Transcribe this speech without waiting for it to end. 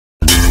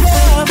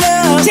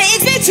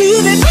Take me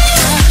to the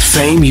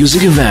Fame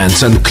Music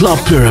Events and Club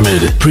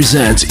Pyramid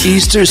present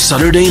Easter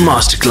Saturday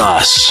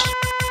Masterclass.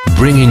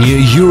 Bringing you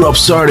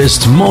Europe's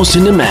artist most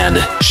in demand,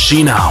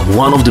 Shena,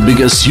 one of the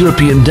biggest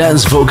European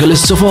dance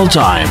vocalists of all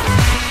time.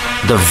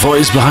 The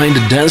voice behind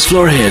the dance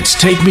floor hits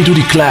Take Me to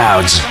the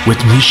Clouds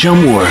with Misha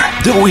Moore,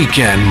 The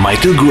Weeknd,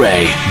 Michael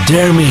Gray,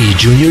 Dare Me,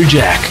 Junior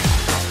Jack.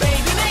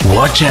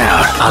 Watch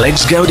out,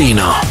 Alex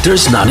Gaudino,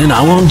 There's Nothing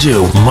I Won't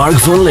Do, Mark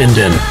Van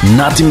Linden,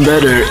 Nothing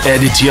Better,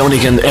 Eddie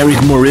Tionic and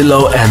Eric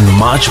Murillo, and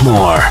much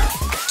more.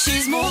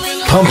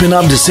 Pumping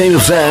up the same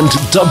event,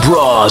 the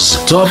Brozz,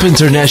 top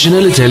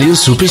international Italian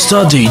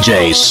superstar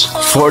DJs.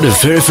 For the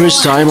very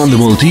first time on the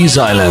Maltese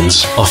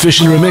Islands,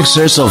 official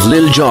remixers of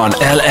Lil Jon,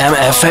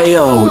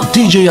 LMFAO,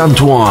 DJ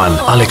Antoine,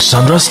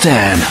 Alexandra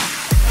Stan,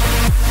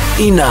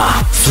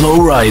 Ina, Flo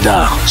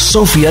Rida,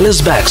 Sophie Ellis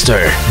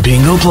Baxter,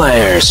 Bingo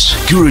Players,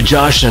 Guru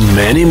Josh and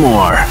many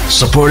more.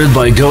 Supported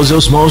by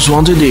Gozo's most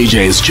wanted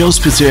DJs Joe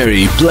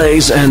Spiteri,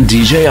 Blaze and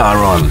DJ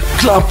Aaron.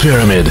 Club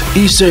Pyramid,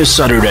 Easter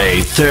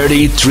Saturday,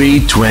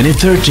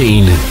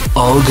 30/3/2013.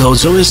 All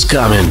Gozo is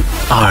coming.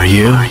 Are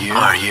you?